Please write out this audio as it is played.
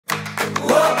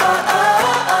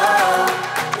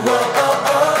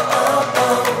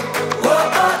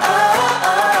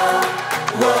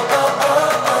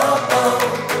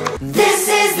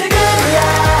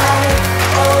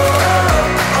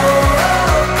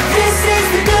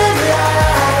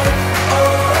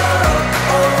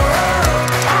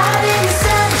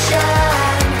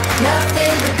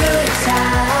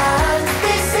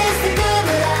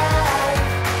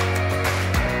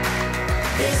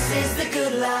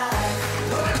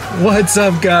What's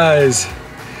up, guys?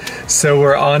 So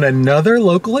we're on another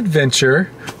local adventure.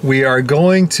 We are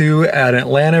going to an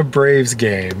Atlanta Braves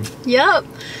game. Yep.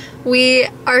 We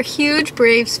are huge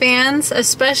Braves fans,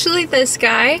 especially this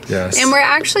guy. Yes. And we're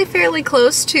actually fairly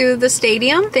close to the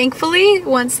stadium, thankfully,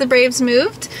 once the Braves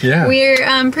moved. Yeah.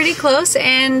 We're pretty close,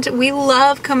 and we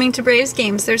love coming to Braves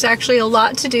games. There's actually a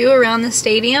lot to do around the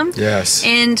stadium. Yes.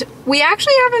 And we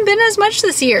actually haven't been as much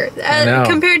this year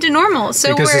compared to normal.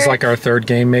 So because it's like our third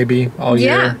game maybe all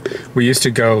year. We used to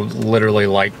go literally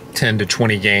like 10 to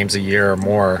 20 games a year or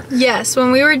more. Yes,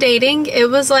 when we were dating, it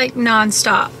was like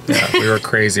nonstop. Yeah, we were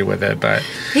crazy with it, but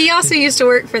he also used to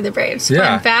work for the Braves.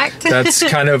 Yeah, fun fact. That's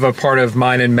kind of a part of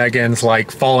mine and Megan's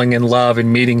like falling in love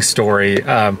and meeting story,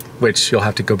 which you'll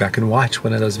have to go back and watch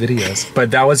one of those videos.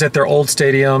 But that was at their old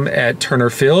stadium at Turner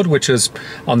Field, which is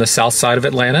on the south side of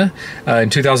Atlanta. In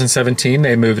 2017,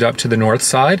 they moved up to the north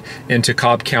side into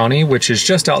Cobb County, which is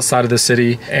just outside of the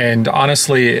city. And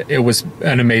honestly, it was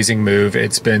an amazing move.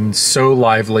 It's been so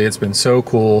lively. It's been so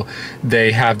cool.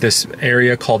 They have this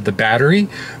area called the Battery,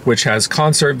 which has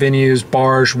concert venues,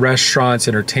 bars, restaurants,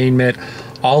 entertainment,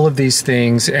 all of these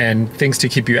things, and things to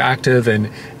keep you active and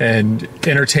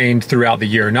entertained throughout the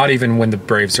year, not even when the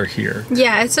Braves are here.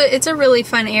 Yeah, it's a really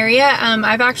fun area.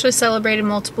 I've actually celebrated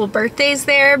multiple birthdays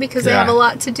there because they have a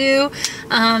lot to do,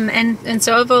 and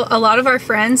so have a lot of our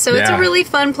friends. So it's a really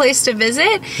fun place to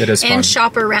visit and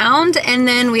shop around. And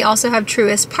then we also have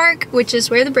Truist Park, which is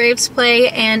where the Braves play,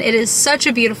 and it is such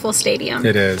a beautiful stadium.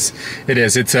 It is. It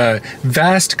is. It's a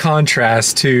vast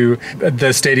contrast to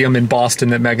the stadium in Boston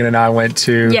that Megan and I went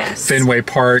to. Yes. Fenway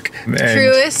Park.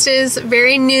 Truist is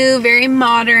very new, very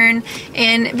modern,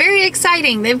 and very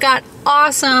exciting. They've got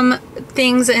awesome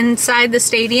things inside the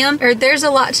stadium. There's a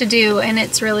lot to do, and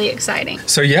it's really exciting.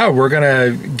 So yeah, we're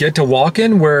gonna get to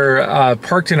walking. We're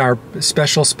parked in our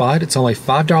special spot. It's only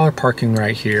 $5 parking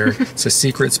right here. It's a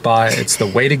secret spot. It's the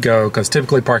way to go because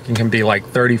typically parking can be like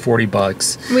 30, 40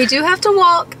 bucks. We do have to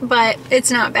walk, but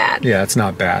it's not bad. Yeah, it's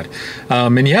not bad.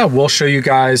 And yeah, we'll show you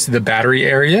guys the Battery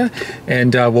area,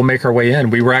 and we'll make our way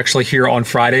in. We were actually here on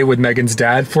Friday with Megan's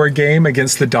dad for a game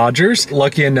against the Dodgers.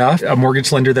 Lucky enough, a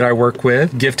mortgage lender that I work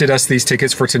with gifted us these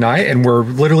tickets for tonight, and we're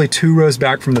literally 2 rows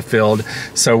back from the field.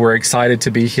 So we're excited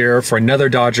to be here for another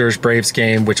Dodgers Braves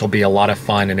game, which will be a lot of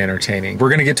fun and entertaining. We're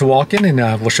gonna get to walk in, and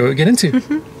we'll show you what we get into.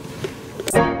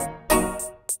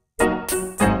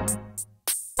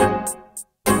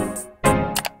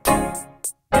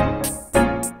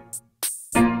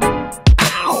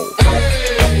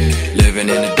 Living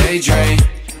in a daydream,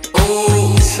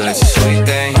 ooh, such a sweet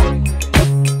thing.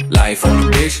 Life on the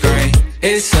big screen,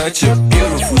 it's such a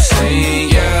beautiful scene,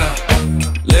 yeah.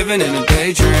 Living in a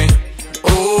daydream,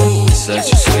 ooh,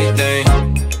 such a sweet thing.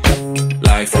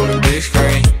 Life on the big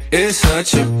screen, it's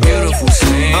such a beautiful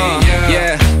scene,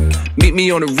 yeah. Meet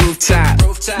me on the rooftop.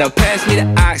 Now pass me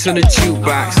the ox on the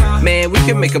jukebox. Man, we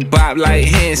can make a bop like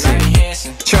Hanson.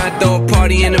 Try to throw a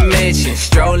party in the mansion.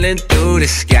 Strolling through the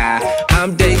sky,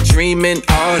 I'm daydreaming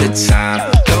all the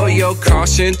time. Throw your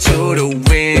caution to the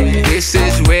wind. This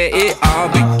is where it all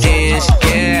begins,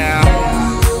 yeah.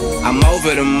 I'm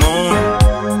over the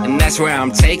moon, and that's where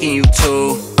I'm taking you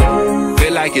to.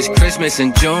 Feel like it's Christmas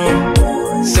in June.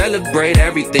 Celebrate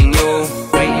everything new.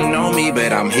 Waiting on me,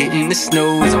 but I'm hitting the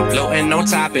snooze. I'm floating on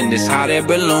top in this hot air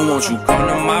balloon. Won't you come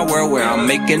to my world where I'm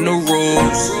making the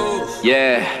rules?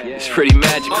 Yeah, it's pretty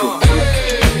magical.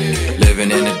 Living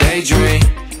in a daydream,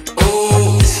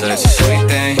 ooh, it's such a sweet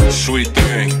thing. Sweet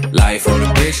thing. Life on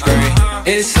the big screen,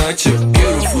 it's such a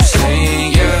beautiful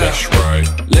scene, yeah. That's right.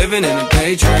 Living in a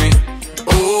daydream,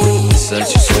 ooh, it's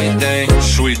such a sweet thing.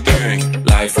 Sweet thing.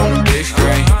 Life on the big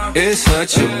screen, it's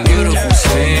such a beautiful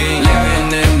scene.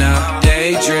 Living in a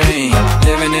daydream,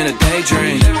 living in a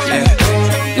daydream, yeah.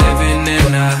 Living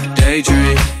in a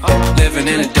daydream, living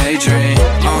in a daydream,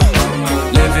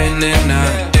 living in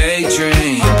a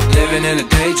daydream, living in a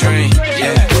daydream,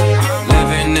 yeah.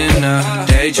 Living in a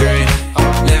daydream,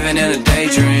 living in a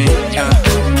daydream, yeah.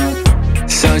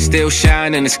 Sun still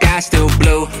shining, the sky still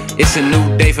blue. It's a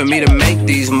new day for me to make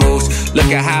these moves. Look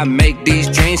at how I make these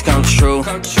dreams come true.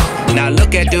 Now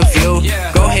look at the view.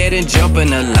 Go ahead and jump in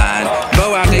the line.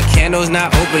 Blow out the candles, now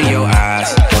open your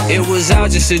eyes. It it was all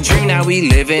just a dream, now we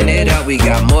living it up. We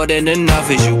got more than enough,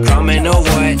 is you coming or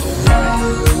what?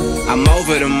 I'm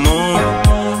over the moon,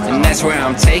 and that's where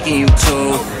I'm taking you to.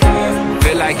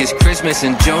 Feel like it's Christmas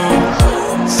in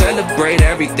June, celebrate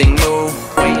everything new.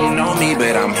 Waiting on me,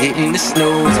 but I'm hitting the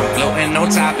snooze. I'm floating on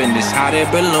top in this hot air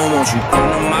balloon. Won't you come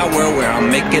to my world where I'm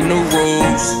making the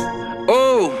rules?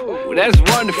 Oh, that's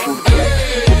wonderful.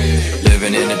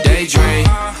 Living in a daydream.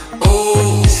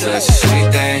 Ooh, it's such a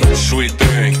sweet thing. Sweet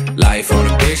thing. Life on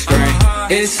a big screen.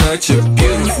 It's such a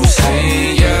beautiful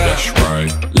scene, yeah. That's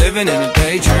right. Living in a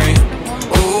daydream.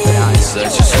 Ooh, it's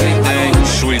such a sweet thing.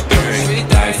 Sweet thing.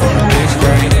 Life on a big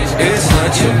screen. It's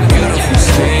such a beautiful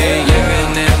scene.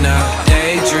 Living in a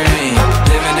daydream.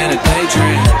 Living in a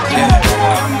daydream. Yeah.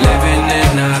 Living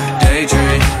in a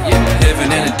daydream.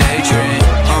 Living in a daydream.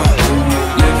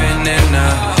 Living in a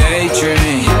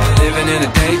daydream. Living in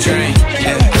a daydream.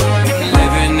 Yeah.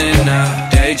 Living in a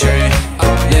daydream.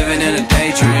 Living in a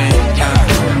daydream.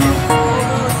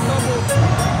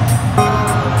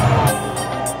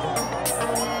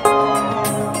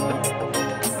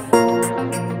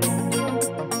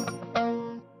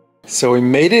 So we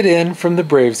made it in from the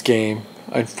Braves game.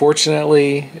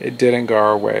 Unfortunately, it didn't go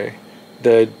our way.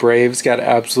 The Braves got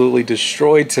absolutely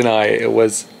destroyed tonight. It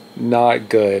was not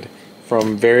good.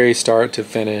 From very start to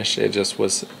finish, it just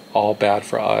was all bad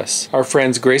for us. Our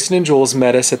friends Grayson and Jules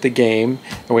met us at the game,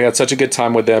 and we had such a good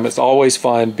time with them. It's always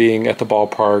fun being at the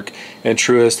ballpark, and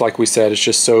Truist, like we said, is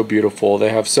just so beautiful. They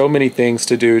have so many things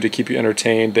to do to keep you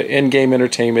entertained. The in-game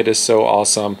entertainment is so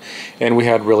awesome, and we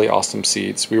had really awesome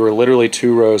seats. We were literally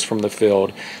 2 rows from the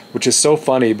field, which is so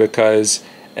funny because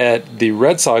at the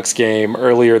Red Sox game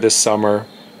earlier this summer,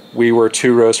 we were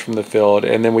 2 rows from the field,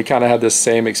 and then we kind of had this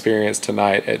same experience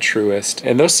tonight at Truist.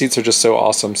 And those seats are just so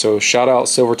awesome. So shout out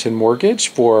Silverton Mortgage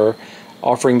for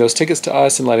offering those tickets to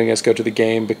us and letting us go to the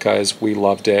game, because we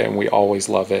loved it and we always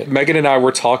love it. Megan and I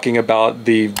were talking about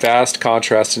the vast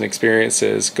contrast in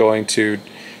experiences going to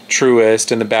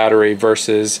Truist and the Battery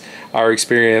versus our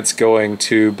experience going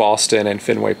to Boston and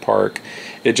Fenway Park.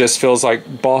 It just feels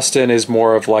like Boston is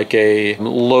more of like a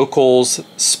locals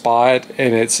spot,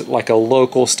 and it's like a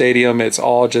local stadium. It's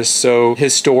all just so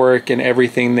historic and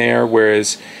everything there,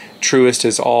 whereas Truist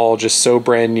is all just so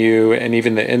brand new, and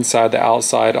even the inside, the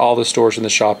outside, all the stores and the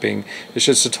shopping, it's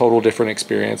just a total different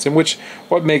experience, and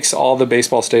what makes all the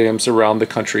baseball stadiums around the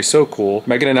country so cool.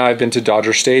 Megan and I have been to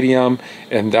Dodger Stadium,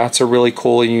 and that's a really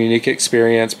cool and unique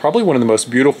experience. Probably one of the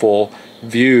most beautiful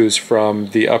views from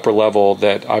the upper level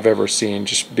that I've ever seen,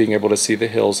 just being able to see the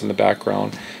hills in the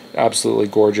background. Absolutely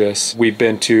gorgeous. We've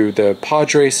been to the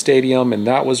Padres Stadium, and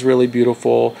that was really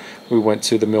beautiful. We went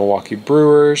to the Milwaukee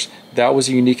Brewers. That was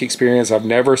a unique experience. I've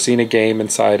never seen a game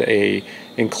inside a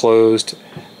enclosed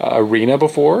arena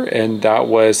before, and that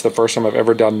was the first time I've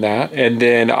ever done that. And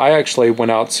then I actually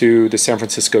went out to the San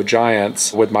Francisco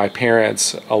Giants with my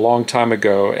parents a long time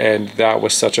ago, and that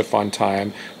was such a fun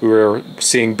time. We were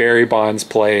seeing Barry Bonds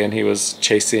play, and he was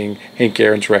chasing Hank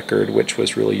Aaron's record, which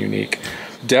was really unique.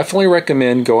 Definitely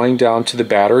recommend going down to the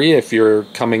Battery if you're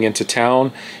coming into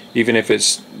town. Even if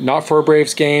it's not for a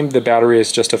Braves game, the Battery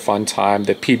is just a fun time.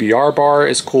 The PBR bar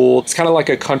is cool. It's kind of like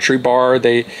a country bar.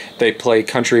 They play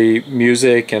country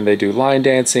music, and they do line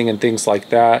dancing and things like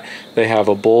that. They have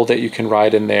a bull that you can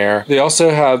ride in there. They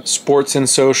also have Sports and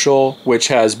Social, which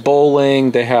has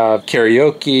bowling. They have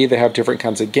karaoke. They have different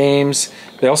kinds of games.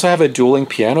 They also have a dueling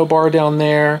piano bar down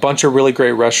there. A bunch of really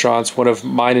great restaurants. One of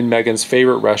mine and Megan's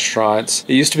favorite restaurants.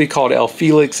 It used to be called El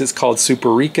Felix. It's called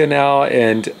Super Rica now,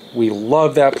 and we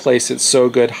love that place. It's so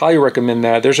good. Highly recommend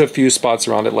that. There's a few spots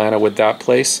around Atlanta with that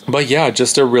place. But yeah,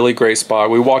 just a really great spot.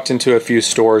 We walked into a few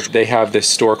stores. They have this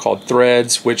store called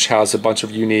Threads, which has a bunch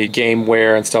of unique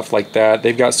gameware and stuff like that.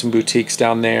 They've got some boutiques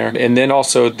down there. And then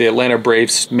also the Atlanta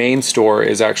Braves main store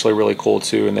is actually really cool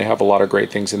too, and they have a lot of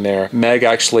great things in there. Meg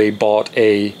actually bought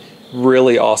a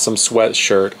really awesome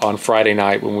sweatshirt on Friday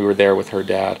night when we were there with her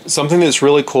dad. Something that's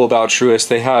really cool about Truist,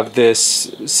 they have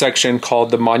this section called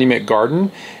the Monument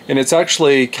Garden, and it's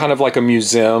actually kind of like a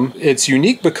museum. It's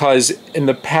unique because in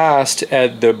the past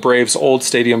at the Braves' old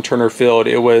stadium, Turner Field,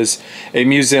 it was a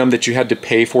museum that you had to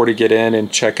pay for to get in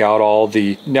and check out all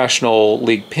the National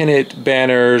League pennant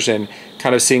banners and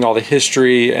kind of seeing all the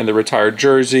history and the retired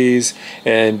jerseys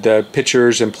and the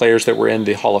pitchers and players that were in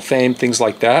the Hall of Fame, things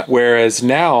like that. Whereas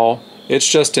now, it's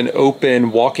just an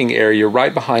open walking area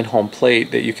right behind home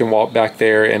plate that you can walk back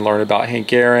there and learn about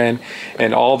Hank Aaron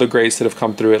and all the greats that have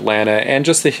come through Atlanta and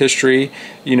just the history.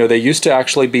 You know, they used to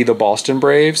actually be the Boston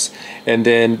Braves, and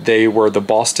then they were the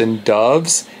Boston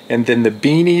Doves, and then the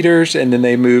Bean Eaters, and then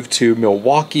they moved to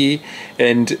Milwaukee,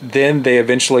 and then they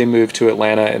eventually moved to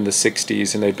Atlanta in the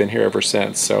 60s, and they've been here ever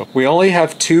since. So we only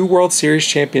have 2 World Series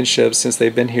championships since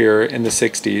they've been here in the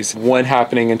 60s. One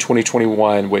happening in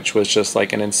 2021, which was just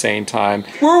like an insane time.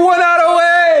 We're 1 out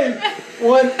away!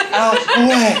 1 out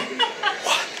away!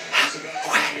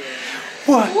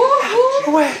 1 out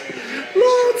away!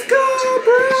 Let's go,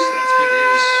 Braves!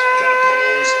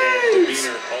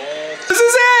 This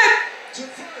is it!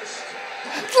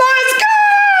 Let's go!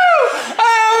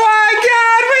 Oh my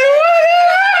God, we won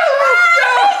it!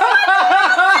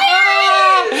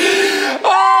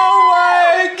 Oh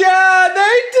my God,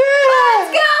 they did! Let's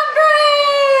go,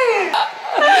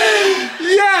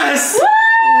 Braves! Yes!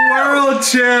 World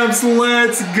champs,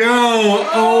 let's go!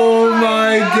 Oh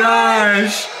my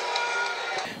gosh!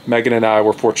 Megan and I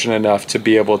were fortunate enough to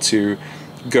be able to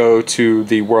go to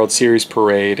the World Series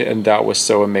parade, and that was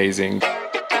so amazing.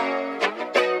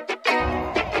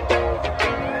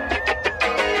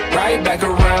 Right back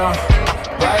around,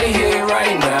 right here,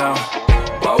 right now.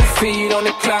 Both feet on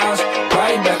the clouds,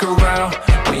 right back around.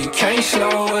 We can't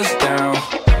slow us down.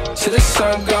 Till the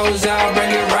sun goes out, bring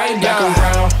it right back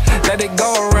around. Let it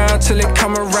go around till it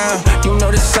come around. You know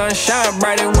the sun shine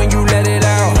brighter when you let it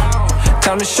out.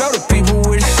 Time to show the people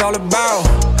what it's all about.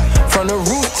 From the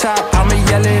rooftop, I'ma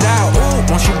yell it out.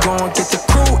 Ooh, once you go and get the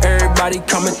crew, everybody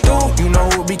coming through. You know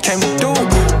what we came to do.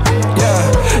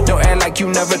 Yeah, don't act like you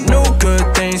never knew. Good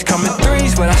things coming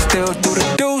threes, but I still do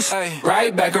the deuce.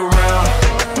 Right back around,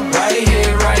 right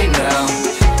here, right now.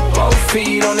 Both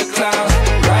feet on the clouds,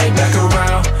 right back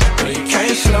around. No, you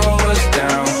can't slow us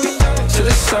down. Till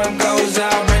the sun goes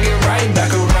out, bring it right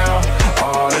back around.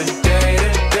 All the day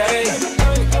to day,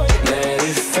 let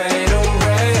it fade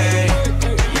away.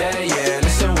 Yeah, yeah,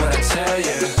 listen what I tell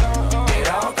you. It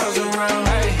all comes around,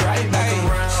 right back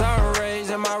around. Sun rays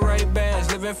in my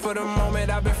Ray-Bans, living for the moment.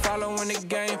 I've been following the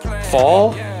game plan.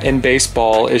 Fall in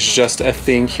baseball is just a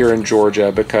thing here in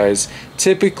Georgia because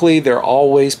typically they're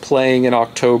always playing in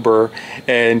October,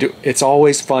 and it's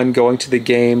always fun going to the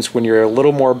games when you're a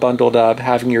little more bundled up,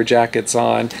 having your jackets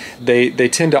on. They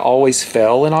tend to always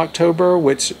fail in October,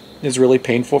 which is really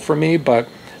painful for me, but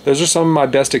those are some of my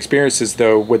best experiences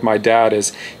though with my dad,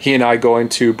 is he and I going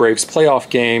to Braves playoff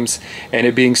games and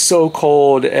it being so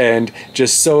cold and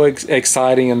just so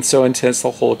exciting and so intense the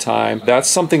whole time. That's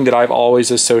something that I've always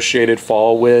associated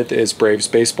fall with, is Braves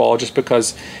baseball, just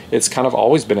because it's kind of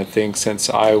always been a thing since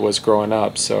I was growing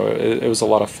up. So it was a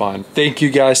lot of fun. Thank you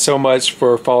guys so much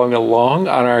for following along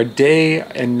on our day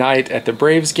and night at the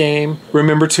Braves game.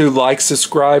 Remember to like,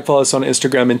 subscribe, follow us on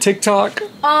Instagram and TikTok.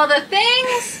 All the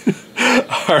things.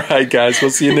 All right, guys, we'll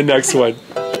see you in the next one.